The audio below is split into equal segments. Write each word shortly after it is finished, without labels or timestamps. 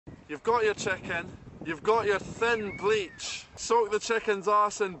you've got your chicken, you've got your thin bleach. Soak the chicken's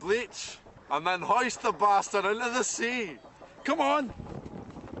arse in bleach, and then hoist the bastard into the sea. Come on.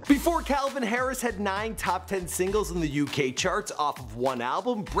 Before Calvin Harris had 9 top 10 singles in the UK charts off of one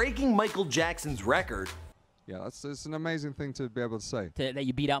album, breaking Michael Jackson's record. Yeah, it's an amazing thing to be able to say. That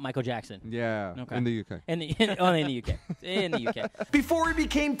you beat out Michael Jackson. Yeah, okay. In the UK. Only in the UK. In the UK. Before he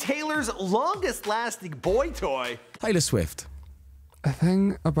became Taylor's longest lasting boy toy. Taylor Swift. A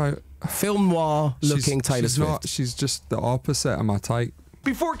thing about film noir looking Taylor Swift. She's just the opposite of my type.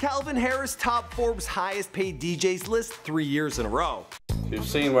 Before Calvin Harris topped Forbes' highest paid DJs list 3 years in a row. You've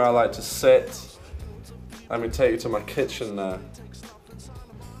seen where I like to sit. Let me take you to my kitchen now.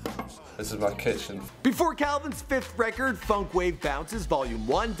 This is my kitchen. Before Calvin's 5th record, Funk Wave Bounces Volume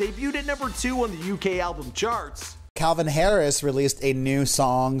 1, debuted at number 2 on the UK album charts. Calvin Harris released a new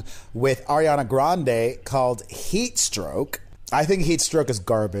song with Ariana Grande called Heat Stroke. I think Heat Stroke is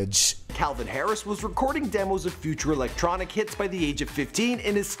garbage. Calvin Harris was recording demos of future electronic hits by the age of 15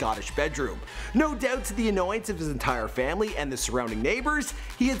 in his Scottish bedroom. No doubt to the annoyance of his entire family and the surrounding neighbors,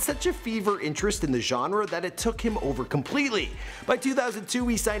 he had such a fever interest in the genre that it took him over completely. By 2002,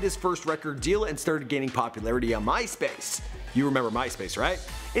 he signed his first record deal and started gaining popularity on MySpace. You remember MySpace, right?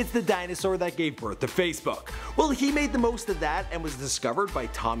 It's the dinosaur that gave birth to Facebook. Well, he made the most of that and was discovered by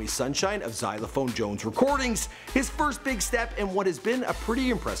Tommy Sunshine of Xylophone Jones Recordings, his first big step in what has been a pretty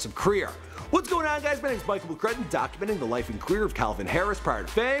impressive career. What's going on, guys? My name is Michael McCrudden, documenting the life and career of Calvin Harris prior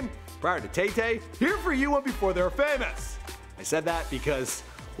to fame, prior to Tay-Tay, here for you and before they were famous. I said that because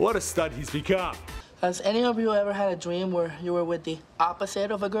what a stud he's become. Has any of you ever had a dream where you were with the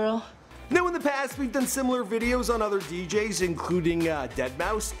opposite of a girl? Now in the past, we've done similar videos on other DJs, including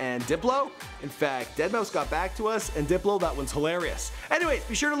deadmau5 and DIPLO. In fact, deadmau5 got back to us, and DIPLO, that one's hilarious. Anyways,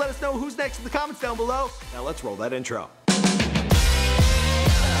 be sure to let us know who's next in the comments down below. Now let's roll that intro.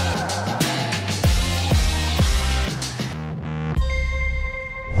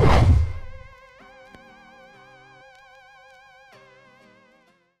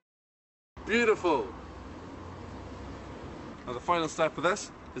 Beautiful. Now the final step of this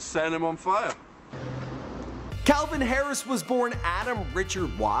is setting him on fire. Calvin Harris was born Adam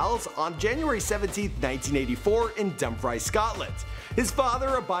Richard Wiles on January 17, 1984 in Dumfries, Scotland. His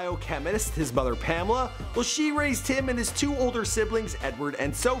father, a biochemist, his mother Pamela, well, she raised him and his 2 older siblings, Edward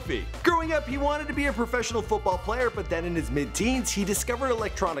and Sophie. Growing up, he wanted to be a professional football player, but then in his mid-teens, he discovered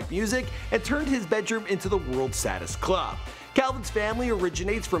electronic music and turned his bedroom into the world's saddest club. Calvin's family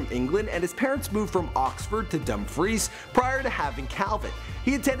originates from England, and his parents moved from Oxford to Dumfries prior to having Calvin.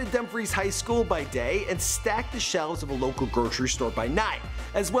 He attended Dumfries High School by day and stacked the shelves of a local grocery store by night,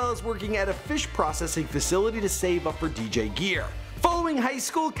 as well as working at a fish processing facility to save up for DJ gear. Following high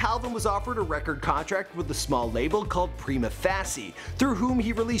school, Calvin was offered a record contract with a small label called Prima Facie, through whom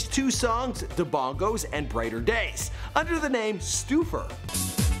he released 2 songs, Da Bongos and Brighter Days, under the name Stuffer.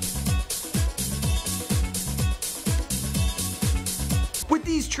 With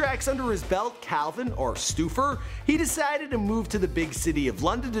these tracks under his belt, Calvin, or Stuffer, he decided to move to the big city of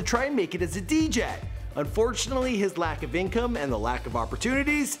London to try and make it as a DJ. Unfortunately, his lack of income and the lack of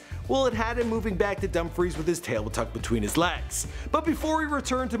opportunities, well, it had him moving back to Dumfries with his tail tucked between his legs. But before he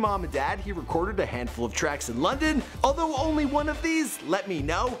returned to mom and dad, he recorded a handful of tracks in London, although only one of these, Let Me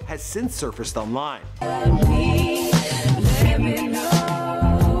Know, has since surfaced online. Let me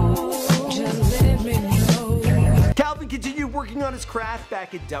know, just let me know. Calvin continued working on his craft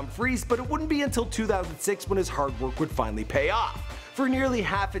back at Dumfries, but it wouldn't be until 2006 when his hard work would finally pay off. For nearly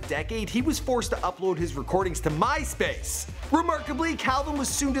half a decade, he was forced to upload his recordings to MySpace. Remarkably, Calvin was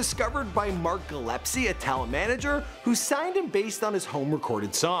soon discovered by Mark Gillespie, a talent manager, who signed him based on his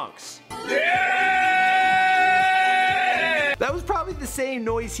home-recorded songs. That was probably the same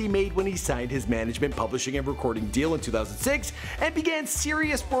noise he made when he signed his management, publishing and recording deal in 2006 and began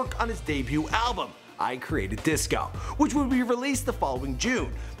serious work on his debut album, I Created Disco, which would be released the following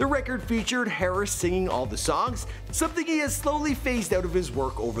June. The record featured Harris singing all the songs, something he has slowly phased out of his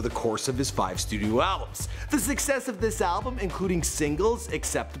work over the course of his 5 studio albums. The success of this album, including singles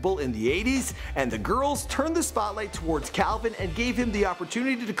Acceptable in the 80s and The Girls, turned the spotlight towards Calvin and gave him the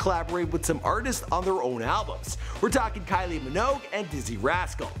opportunity to collaborate with some artists on their own albums. We're talking Kylie Minogue and Dizzy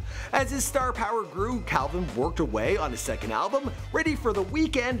Rascal. As his star power grew, Calvin worked away on his second album, Ready for the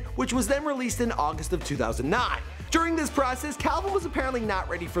Weekend, which was then released in August of 2009. During this process, Calvin was apparently not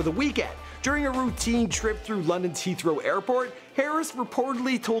ready for the weekend. During a routine trip through London's Heathrow Airport, Harris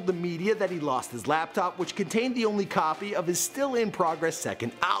reportedly told the media that he lost his laptop, which contained the only copy of his still-in-progress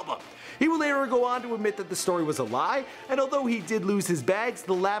second album. He would later go on to admit that the story was a lie, and although he did lose his bags,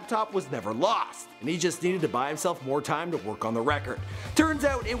 the laptop was never lost, and he just needed to buy himself more time to work on the record. Turns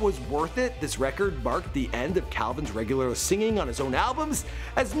out it was worth it. This record marked the end of Calvin's regular singing on his own albums,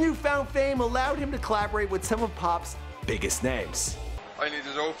 as newfound fame allowed him to collaborate with some of pop's biggest names. I need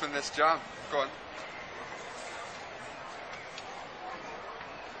to open this jam. Go on.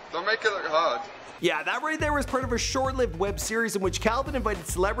 Don't make it look hard. Yeah, that right there was part of a short-lived web series in which Calvin invited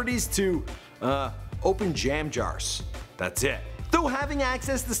celebrities to, open jam jars. That's it. Though having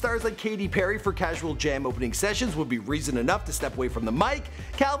access to stars like Katy Perry for casual jam opening sessions would be reason enough to step away from the mic,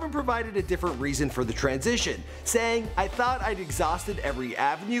 Calvin provided a different reason for the transition, saying, "I thought I'd exhausted every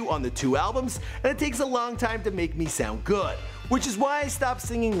avenue on the 2 albums, and it takes a long time to make me sound good, which is why I stopped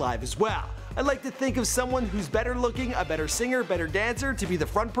singing live as well. I'd like to think of someone who's better looking, a better singer, better dancer to be the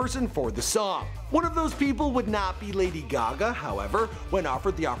front person for the song." One of those people would not be Lady Gaga, however. When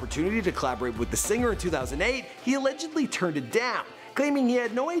offered the opportunity to collaborate with the singer in 2008, he allegedly turned it down, claiming he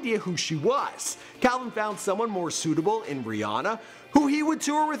had no idea who she was. Calvin found someone more suitable in Rihanna, who he would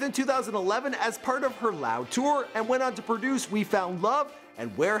tour with in 2011 as part of her Loud tour, and went on to produce We Found Love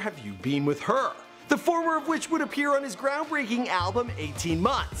and Where Have You Been With Her, the former of which would appear on his groundbreaking album 18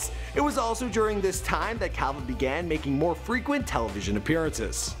 Months. It was also during this time that Calvin began making more frequent television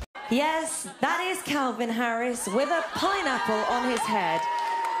appearances. Yes, that is Calvin Harris with a pineapple on his head.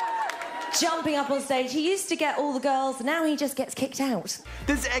 Jumping up on stage. He used to get all the girls, now he just gets kicked out.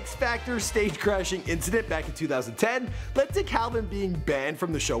 This X Factor stage crashing incident back in 2010 led to Calvin being banned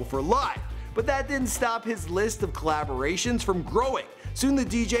from the show for life. But that didn't stop his list of collaborations from growing. Soon the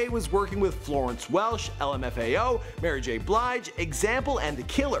DJ was working with Florence Welch, LMFAO, Mary J. Blige, Example, and The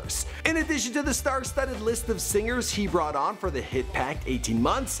Killers. In addition to the star-studded list of singers he brought on for the hit-packed 18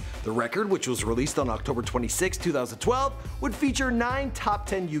 Months, the record, which was released on October 26, 2012, would feature 9 top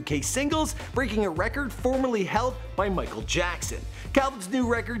 10 UK singles, breaking a record formerly held by Michael Jackson. Calvin's new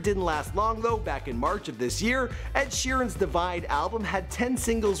record didn't last long though. Back in March of this year, Ed Sheeran's Divide album had 10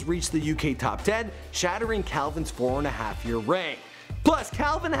 singles reach the UK top 10, shattering Calvin's 4.5-year reign. Plus,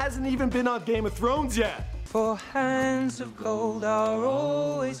 Calvin hasn't even been on Game of Thrones yet. For hands of gold are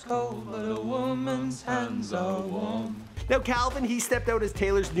always cold, but a woman's hands are warm. Now Calvin, he stepped out as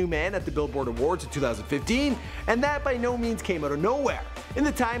Taylor's new man at the Billboard Awards in 2015, and that by no means came out of nowhere. In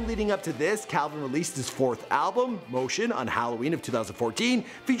the time leading up to this, Calvin released his 4th album, Motion, on Halloween of 2014,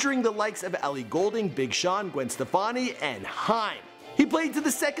 featuring the likes of Ellie Goulding, Big Sean, Gwen Stefani, and Haim. He played to the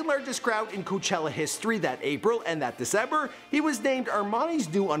 2nd largest crowd in Coachella history that April, and that December, he was named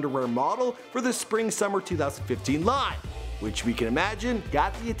Armani's new underwear model for the Spring-Summer 2015 line, which we can imagine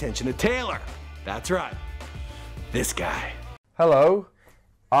got the attention of Taylor. That's right, this guy. Hello,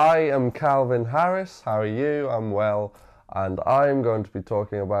 I am Calvin Harris. How are you? I'm well, and I'm going to be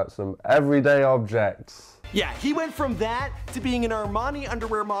talking about some everyday objects. Yeah, he went from that to being an Armani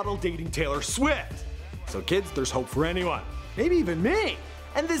underwear model dating Taylor Swift. So kids, there's hope for anyone. Maybe even me.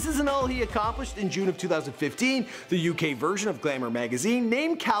 And this isn't all he accomplished. In June of 2015, the UK version of Glamour magazine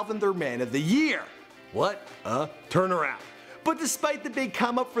named Calvin their Man of the Year. What a turnaround. But despite the big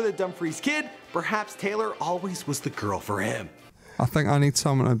come up for the Dumfries kid, perhaps Taylor always was the girl for him. I think I need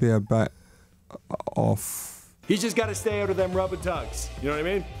someone to be a bit off. He's just got to stay out of them rub and tugs. You know what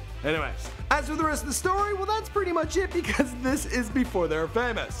I mean? Anyways, as for the rest of the story, well, that's pretty much it, because this is before they're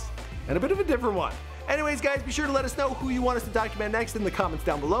famous. And a bit of a different one. Anyways, guys, be sure to let us know who you want us to document next in the comments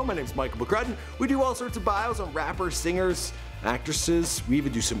down below. My name's Michael McCrudden. We do all sorts of bios on rappers, singers, actresses. We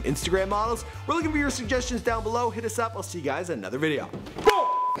even do some Instagram models. We're looking for your suggestions down below. Hit us up. I'll see you guys in another video. Boom!